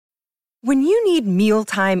When you need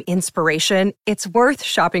mealtime inspiration, it's worth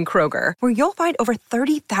shopping Kroger, where you'll find over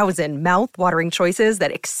 30,000 mouth-watering choices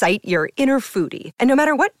that excite your inner foodie. And no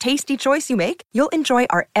matter what tasty choice you make, you'll enjoy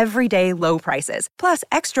our everyday low prices, plus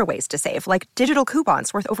extra ways to save, like digital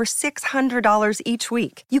coupons worth over $600 each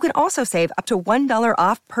week. You can also save up to $1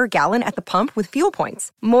 off per gallon at the pump with fuel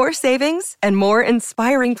points. More savings and more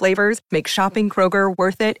inspiring flavors make shopping Kroger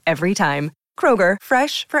worth it every time. Kroger,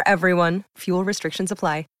 fresh for everyone. Fuel restrictions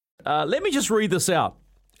apply. Let me just read this out.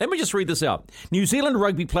 New Zealand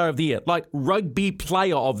Rugby Player of the Year, like Rugby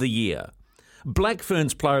Player of the Year, Black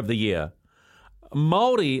Ferns Player of the Year,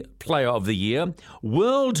 Māori Player of the Year,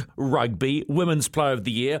 World Rugby Women's Player of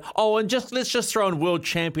the Year. Oh, and let's just throw in World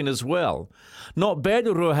Champion as well. Not bad,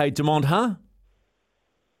 Ruahei Demond, huh?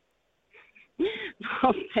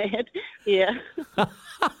 Not bad, yeah.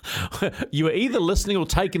 You were either listening or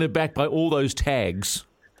taken aback by all those tags.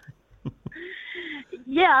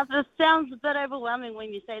 Yeah, it sounds a bit overwhelming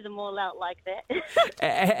when you say them all out like that.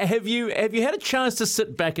 Have you had a chance to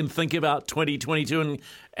sit back and think about 2022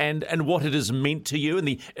 and what it has meant to you and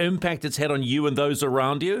the impact it's had on you and those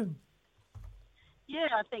around you? Yeah,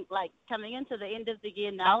 I think like coming into the end of the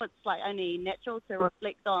year now, it's like only natural to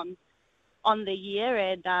reflect on the year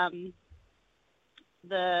and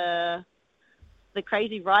the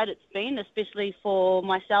crazy ride it's been, especially for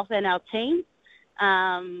myself and our team.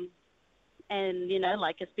 And, you know,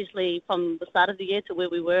 like especially from the start of the year to where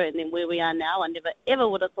we were and then where we are now, I never, ever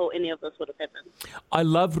would have thought any of this would have happened. I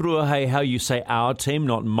love, Ruahei, how you say our team,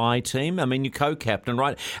 not my team. I mean, you're co-captain,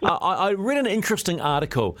 right? I read an interesting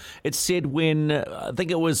article. It said when, I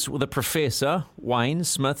think it was the professor, Wayne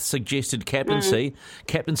Smith, suggested captaincy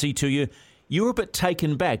to you, you were a bit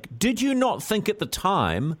taken back. Did you not think at the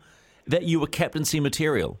time that you were captaincy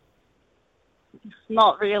material?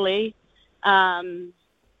 Not really.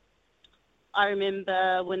 I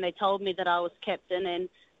remember when they told me that I was captain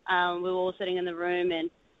and we were all sitting in the room and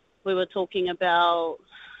we were talking about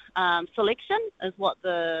selection is what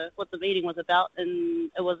the meeting was about,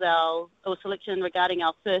 and it was selection regarding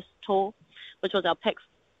our first tour, which was our Pac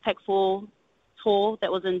 4 tour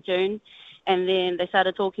that was in June, and then they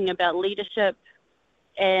started talking about leadership,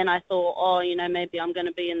 and I thought, oh, you know, maybe I'm going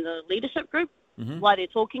to be in the leadership group while they're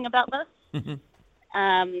talking about this.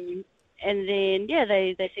 And then, yeah,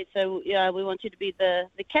 they said, so yeah, we want you to be the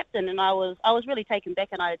captain. And I was really taken back,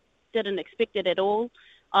 and I didn't expect it at all.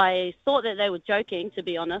 I thought that they were joking, to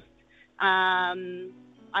be honest. I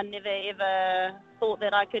never ever thought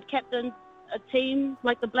that I could captain a team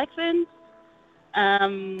like the Black Ferns.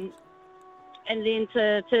 And then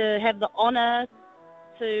to have the honour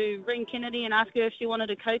to ring Kennedy and ask her if she wanted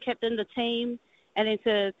to co-captain the team, and then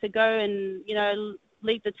to go and, you know,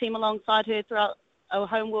 lead the team alongside her throughout our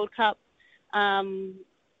home World Cup.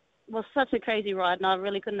 Was such a crazy ride, and I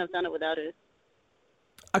really couldn't have done it without her.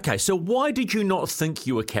 Okay, so why did you not think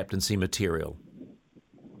you were captaincy material?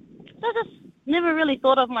 I just never really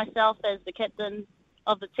thought of myself as the captain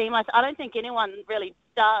of the team. I don't think anyone really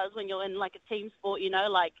does when you're in like a team sport, you know,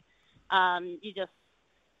 like you just,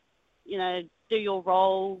 you know, do your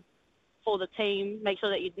role for the team, make sure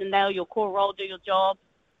that you nail your core role, do your job.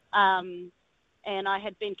 And I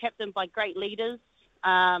had been captained by great leaders.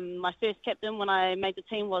 My first captain when I made the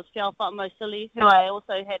team was Fiao Fa'amausili, who I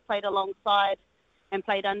also had played alongside and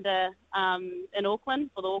played under in Auckland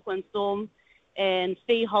for the Auckland Storm. And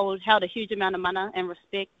Fee held a huge amount of mana and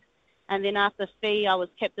respect. And then after Fee, I was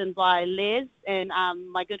captained by Les and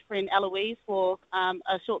my good friend Eloise for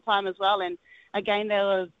a short time as well. And again, there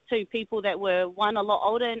were two people that were, one, a lot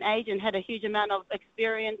older in age and had a huge amount of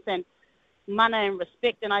experience and mana and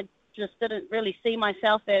respect. And I just didn't really see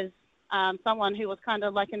myself as someone who was kind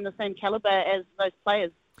of like in the same caliber as those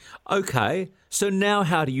players. Okay, so now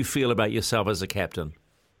how do you feel about yourself as a captain?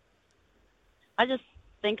 I just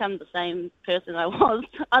think I'm the same person I was.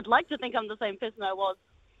 I'd like to think I'm the same person I was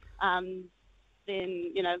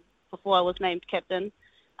then, you know, before I was named captain.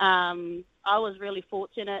 I was really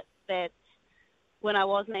fortunate that when I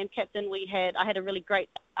was named captain, I had a really great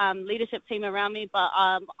leadership team around me, but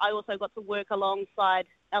I also got to work alongside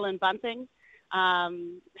Ellen Bunting,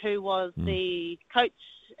 who was the coach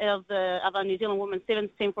of our New Zealand Women's Sevens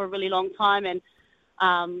team for a really long time, and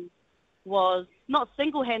was not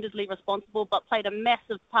single-handedly responsible, but played a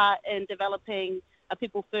massive part in developing a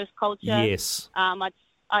people-first culture. Yes.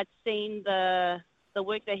 I'd seen the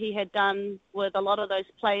work that he had done with a lot of those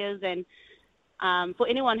players, and for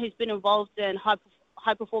anyone who's been involved in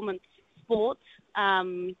high-performance sports,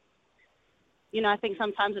 you know, I think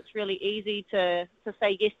sometimes it's really easy to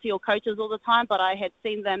say yes to your coaches all the time, but I had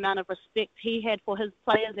seen the amount of respect he had for his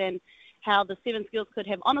players how the Seven Skills could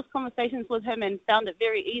have honest conversations with him and found it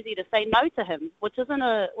very easy to say no to him, which isn't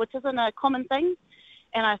a common thing.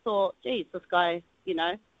 And I thought, geez, this guy,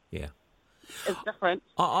 Yeah. is different.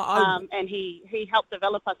 And he helped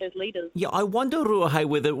develop us as leaders. Yeah, I wonder, Ruahei,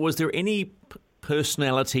 was there any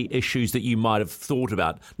personality issues that you might have thought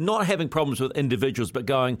about? Not having problems with individuals, but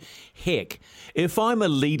going, heck, if I'm a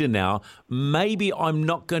leader now, maybe I'm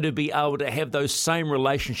not going to be able to have those same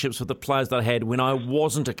relationships with the players that I had when I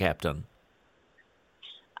wasn't a captain.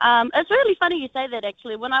 It's really funny you say that,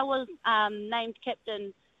 actually. When I was named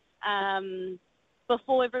captain,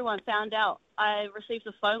 before everyone found out, I received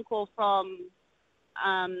a phone call from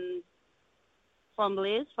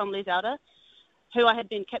Les Outer, who I had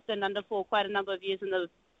been captain under for quite a number of years in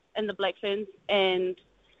the Black Ferns, and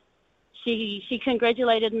she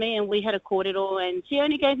congratulated me, and we had a cordial, and she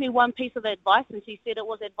only gave me one piece of advice, and she said it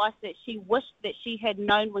was advice that she wished that she had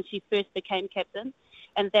known when she first became captain,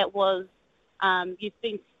 and that was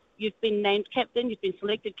you've been named captain, you've been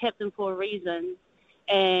selected captain for a reason,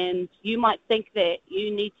 and you might think that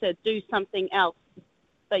you need to do something else,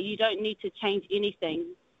 but you don't need to change anything.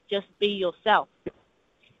 Just be yourself.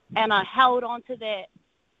 And I held on to that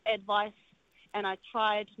advice, and I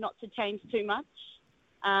tried not to change too much.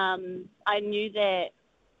 I knew that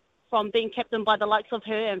from being captained by the likes of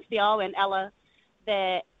her and Fiao and Ella,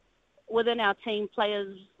 that within our team,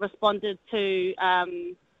 players responded to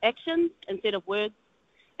actions instead of words.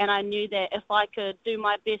 And I knew that if I could do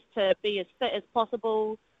my best to be as fit as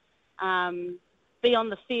possible, be on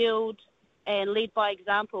the field and lead by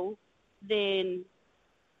example, then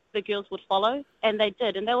the girls would follow, and they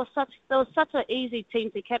did. And there was such an easy team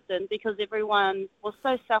to captain because everyone was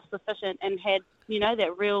so self-sufficient and had,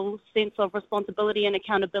 that real sense of responsibility and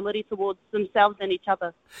accountability towards themselves and each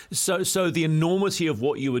other. So the enormity of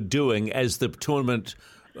what you were doing as the tournament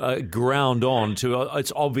ground on to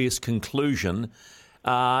its obvious conclusion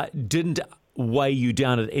didn't weigh you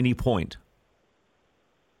down at any point?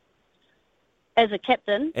 As a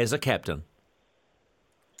captain? As a captain.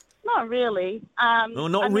 Not really. No,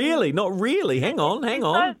 not really. Hang on.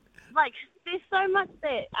 There's so much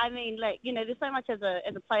that, there's so much as a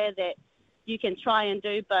player that you can try and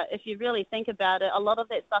do, but if you really think about it, a lot of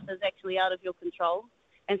that stuff is actually out of your control.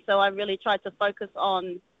 And so I really tried to focus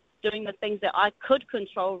on doing the things that I could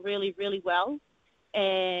control really, really well,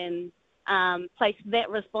 and place that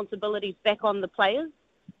responsibility back on the players,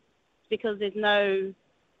 because there's no,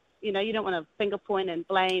 you don't want to finger point and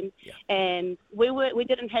blame. Yeah. And we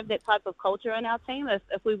didn't have that type of culture in our team. If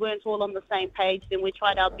we weren't all on the same page, then we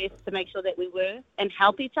tried our best to make sure that we were and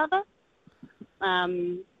help each other.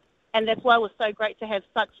 And that's why it was so great to have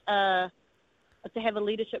a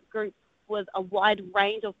leadership group with a wide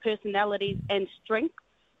range of personalities and strengths.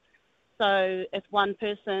 So if one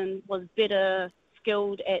person was better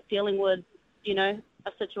skilled at dealing with,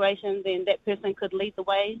 a situation, then that person could lead the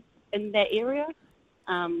way in that area.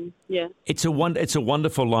 It's a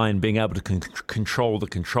wonderful line, being able to control the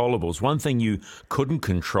controllables. One thing you couldn't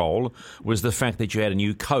control was the fact that you had a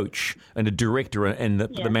new coach and a director, and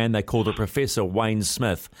the man they call the Professor, Wayne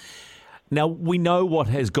Smith. Now, we know what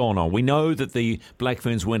has gone on. We know that the Black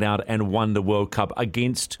Ferns went out and won the World Cup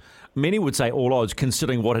against, many would say, all odds,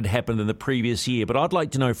 considering what had happened in the previous year. But I'd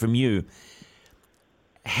like to know from you,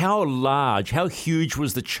 how huge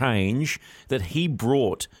was the change that he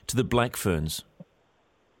brought to the Black Ferns?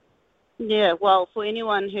 Yeah, well, for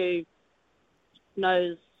anyone who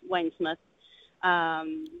knows Wayne Smith, as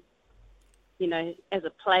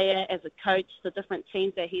a player, as a coach, the different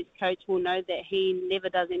teams that he's coached will know that he never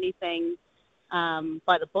does anything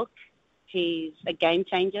by the book. He's a game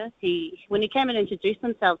changer. When he came and introduced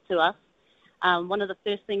himself to us, one of the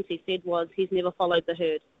first things he said was he's never followed the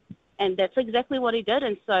herd. And that's exactly what he did.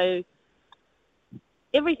 And so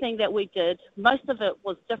everything that we did, most of it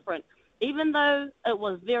was different. Even though it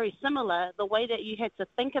was very similar, the way that you had to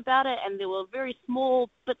think about it, and there were very small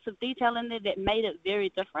bits of detail in there that made it very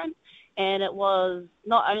different. And it was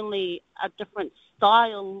not only a different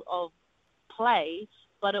style of play,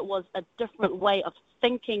 but it was a different way of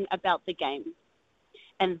thinking about the game.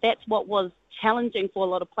 And that's what was challenging for a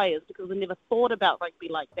lot of players, because we never thought about rugby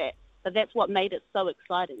like that. But that's what made it so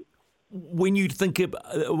exciting. When you think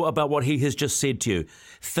about what he has just said to you,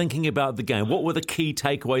 thinking about the game, what were the key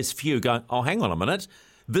takeaways for you? Going, oh, hang on a minute,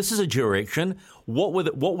 this is a direction. What were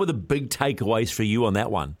the big takeaways for you on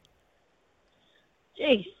that one?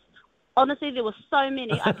 Geez, honestly, there were so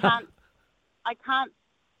many. I can't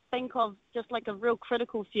think of just like a real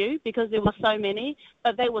critical few, because there were so many,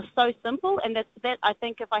 but they were so simple. And that I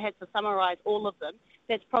think if I had to summarize all of them,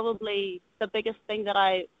 that's probably the biggest thing that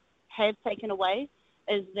I have taken away,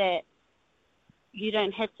 is that you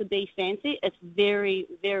don't have to be fancy. It's very,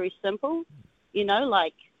 very simple. You know,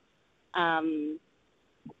 like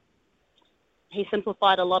he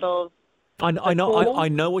simplified a lot of. I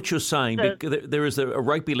know what you're saying. There is a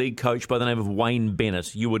rugby league coach by the name of Wayne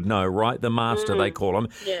Bennett. You would know, right? The master, they call him.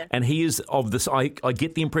 Yeah. And he is of this. I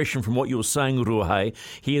get the impression from what you were saying, Ruahei,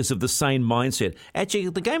 he is of the same mindset. Actually,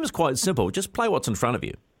 the game is quite simple. Just play what's in front of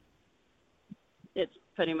you. It's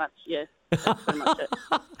pretty much, yeah.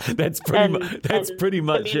 That's pretty much it. That's pretty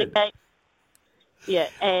much it. Yeah,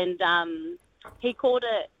 and he called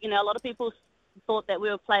it. You know, a lot of people thought that we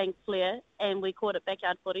were playing flair, and we called it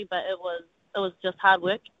backyard footy, but it was just hard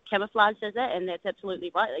work, camouflaged as that, and that's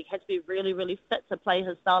absolutely right. Like, he had to be really, really fit to play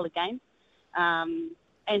his style of game, and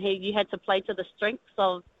you had to play to the strengths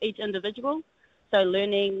of each individual. So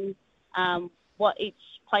learning what each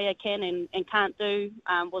player can and can't do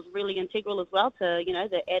was really integral as well to, you know,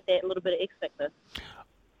 to add that little bit of X factor.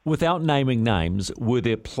 Without naming names, were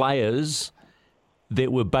there players that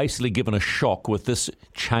were basically given a shock with this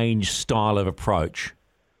changed style of approach?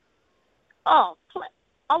 Oh,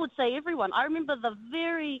 I would say everyone. I remember the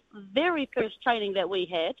very, very first training that we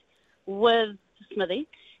had with Smithy,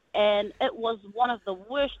 and it was one of the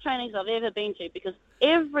worst trainings I've ever been to because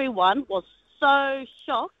everyone was so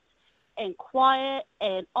shocked and quiet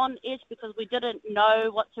and on edge because we didn't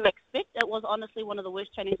know what to expect. It was honestly one of the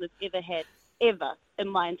worst trainings we've ever had, ever, in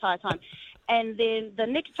my entire time. And then the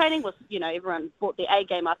next training was, you know, everyone brought their A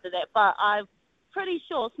game after that, but I'm pretty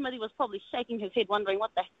sure Smithy was probably shaking his head wondering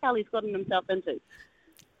what the hell he's gotten himself into.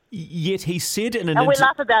 Yet he said in an and we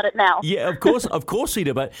laugh about it now. Yeah, of course he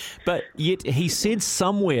did. But yet he said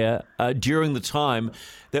somewhere during the time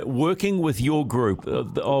that working with your group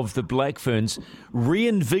of the Black Ferns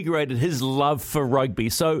reinvigorated his love for rugby.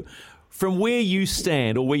 So from where you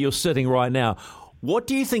stand or where you're sitting right now, what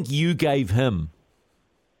do you think you gave him?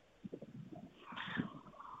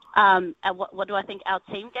 What do I think our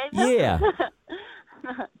team gave him? Yeah.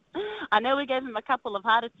 I know we gave him a couple of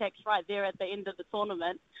heart attacks right there at the end of the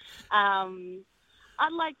tournament.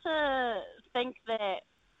 I'd like to think that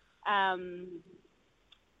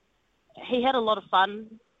he had a lot of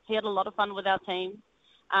fun. He had a lot of fun with our team.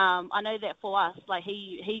 I know that for us, like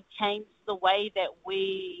he changed the way that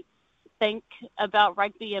we think about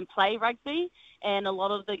rugby and play rugby. And a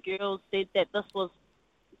lot of the girls said that this was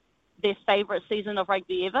their favourite season of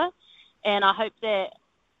rugby ever. And I hope that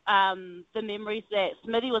the memories that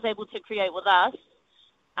Smithy was able to create with us,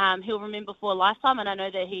 he'll remember for a lifetime. And I know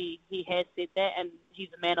that he has said that, and he's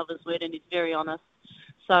a man of his word, and he's very honest.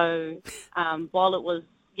 So while it was,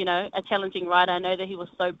 you know, a challenging ride, I know that he was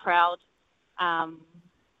so proud of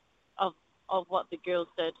what the girls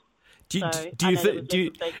did. Do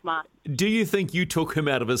you think you took him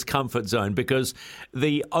out of his comfort zone? Because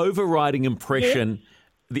the overriding impression... Yes.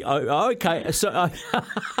 Okay, so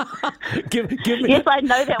give me. Yes, I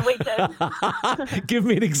know that we did. Give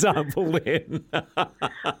me an example then.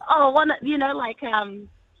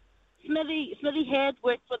 Smithy had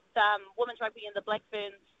worked with women's rugby in the Black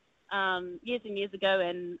Ferns years and years ago,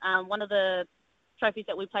 and one of the trophies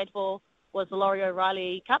that we played for was the Laurie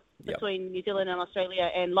O'Reilly Cup between New Zealand and Australia,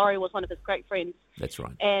 and Laurie was one of his great friends. That's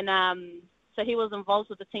right. And so he was involved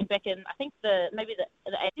with the team back in, I think, the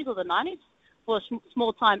 80s or the 90s. For a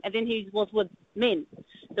small time, and then he was with men.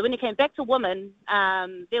 So when he came back to women,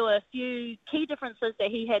 there were a few key differences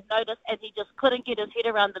that he had noticed, and he just couldn't get his head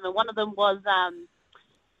around them. And one of them was,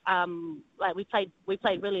 like we played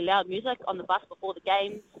really loud music on the bus before the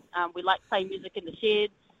games. We liked playing music in the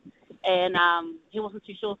sheds, and he wasn't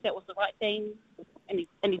too sure if that was the right thing, and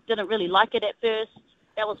he didn't really like it at first.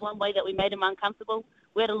 That was one way that we made him uncomfortable.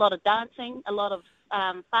 We had a lot of dancing, a lot of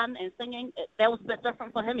fun and singing. That was a bit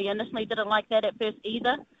different for him. He initially didn't like that at first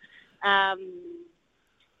either.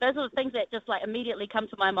 Those are the things that just like immediately come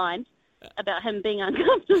to my mind about him being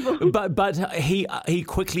uncomfortable. But he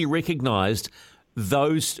quickly recognised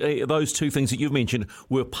those two things that you've mentioned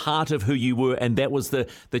were part of who you were, and that was the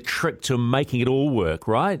trick to making it all work,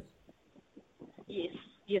 right? Yes,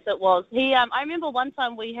 it was. I remember one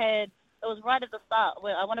time it was right at the start,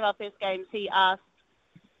 one of our first games, he asked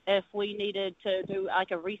if we needed to do like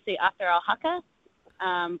a reset after our haka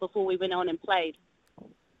before we went on and played.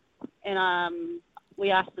 And we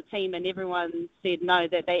asked the team, and everyone said no,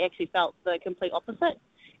 that they actually felt the complete opposite.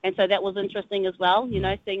 And so that was interesting as well, you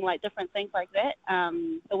know, seeing like different things like that,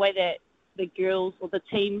 the way that the girls or the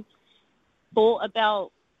team thought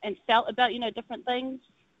about and felt about, you know, different things.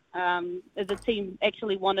 The team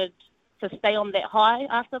actually wanted to stay on that high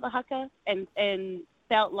after the haka and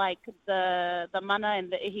felt like the mana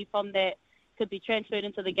and the ihi from that could be transferred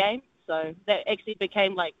into the game. So that actually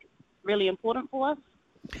became like really important for us.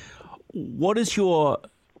 What is your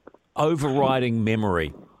overriding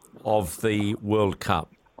memory of the World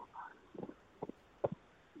Cup?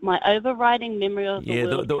 My overriding memory of the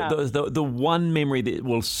World Cup. The one memory that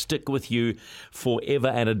will stick with you forever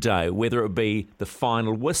and a day, whether it be the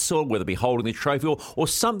final whistle, whether it be holding the trophy, or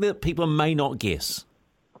something that people may not guess.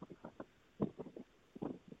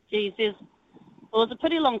 Geez, it was a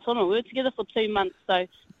pretty long tournament. We were together for 2 months, so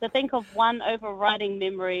to think of one overriding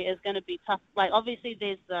memory is going to be tough. Like, obviously,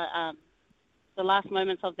 there's the last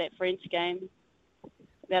moments of that French game.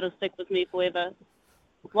 That'll stick with me forever.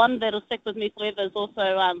 One that'll stick with me forever is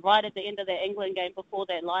also right at the end of that England game before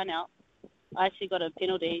that line-out. I actually got a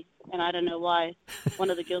penalty, and I don't know why. One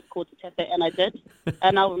of the girls called to tap it, and I did.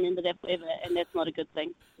 And I'll remember that forever, and that's not a good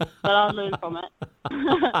thing. But I'll learn from it.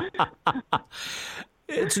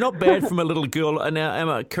 It's not bad from a little girl. Now,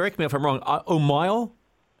 Emma, correct me if I'm wrong. Omaio?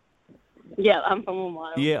 Yeah, I'm from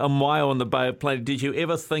Omaio. Yeah, Omaio on the Bay of Plenty. Did you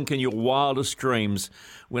ever think in your wildest dreams,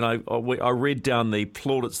 when I read down the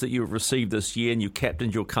plaudits that you received this year and you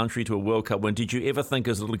captained your country to a World Cup win, did you ever think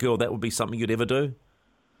as a little girl that would be something you'd ever do?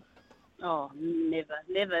 Oh, never.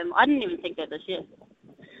 I didn't even think that this year.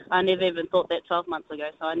 I never even thought that 12 months ago,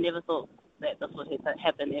 so I never thought that this would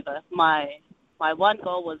happen ever. My one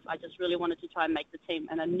goal was I just really wanted to try and make the team,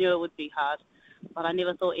 and I knew it would be hard, but I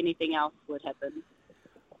never thought anything else would happen.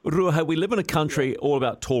 Ruahei, we live in a country all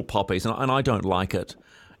about tall poppies, and I don't like it.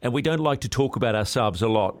 And we don't like to talk about ourselves a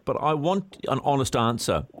lot, but I want an honest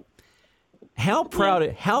answer. How proud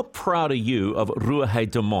are you of Ruahei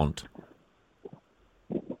Demant?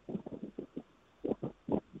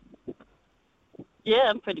 Yeah,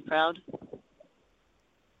 I'm pretty proud.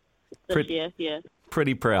 This year, yeah.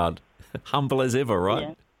 Pretty proud. Humble as ever,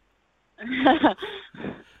 right? Yeah.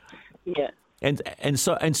 Yeah. And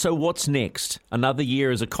so what's next? Another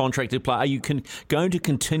year as a contracted player? Are you going to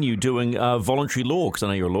continue doing voluntary law? Because I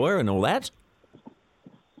know you're a lawyer and all that.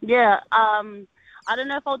 Yeah. I don't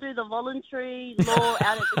know if I'll do the voluntary law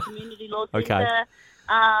out at the community law centre,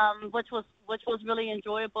 which was really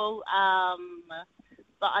enjoyable.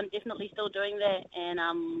 But I'm definitely still doing that, and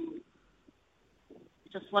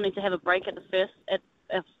just wanting to have a break at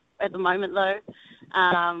the moment though.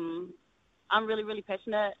 I'm really, really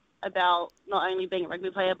passionate about not only being a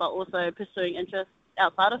rugby player but also pursuing interests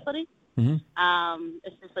outside of footy,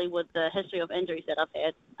 especially with the history of injuries that I've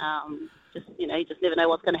had. You just never know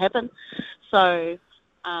what's going to happen. So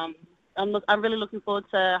I'm really looking forward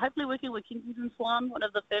to hopefully working with Kensington Swan, one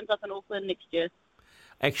of the firms up in Auckland next year.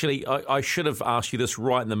 Actually, I should have asked you this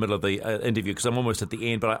right in the middle of the interview because I'm almost at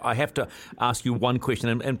the end, but I have to ask you one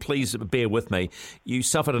question, and please bear with me. You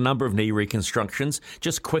suffered a number of knee reconstructions.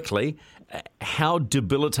 Just quickly, how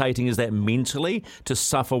debilitating is that mentally to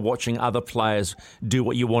suffer watching other players do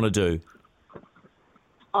what you want to do?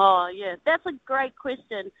 Oh, yeah, that's a great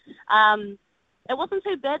question. It wasn't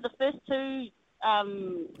too bad the first two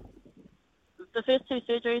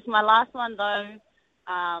surgeries. My last one, though,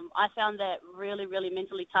 I found that really, really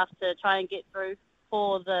mentally tough to try and get through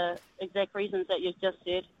for the exact reasons that you've just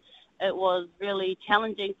said. It was really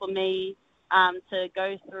challenging for me to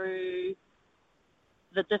go through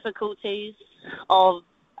the difficulties of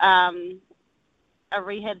a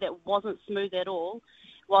rehab that wasn't smooth at all,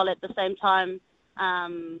 while at the same time,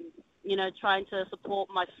 trying to support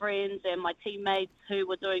my friends and my teammates who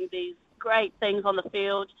were doing these great things on the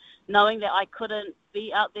field, knowing that I couldn't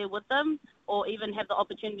be out there with them or even have the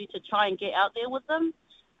opportunity to try and get out there with them.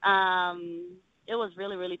 It was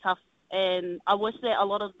really, really tough. And I wish that a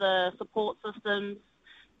lot of the support systems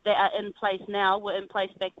that are in place now were in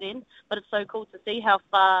place back then. But it's so cool to see how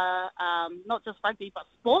far, not just rugby, but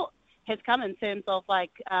sport has come in terms of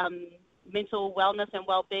mental wellness and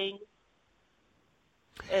well-being.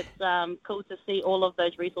 It's cool to see all of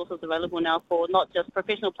those resources available now for not just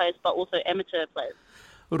professional players, but also amateur players.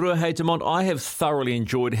 Ruahei Demant, I have thoroughly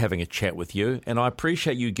enjoyed having a chat with you, and I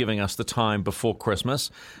appreciate you giving us the time before Christmas.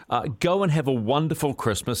 Go and have a wonderful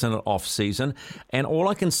Christmas and an off-season. And all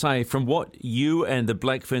I can say, from what you and the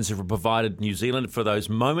Black Ferns have provided New Zealand for those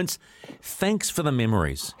moments, thanks for the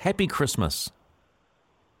memories. Happy Christmas.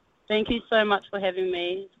 Thank you so much for having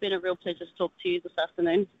me. It's been a real pleasure to talk to you this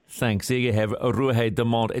afternoon. Thanks. There you have Ruahei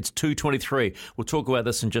Demant. It's 2:23. We'll talk about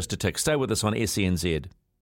this in just a tick. Stay with us on SENZ.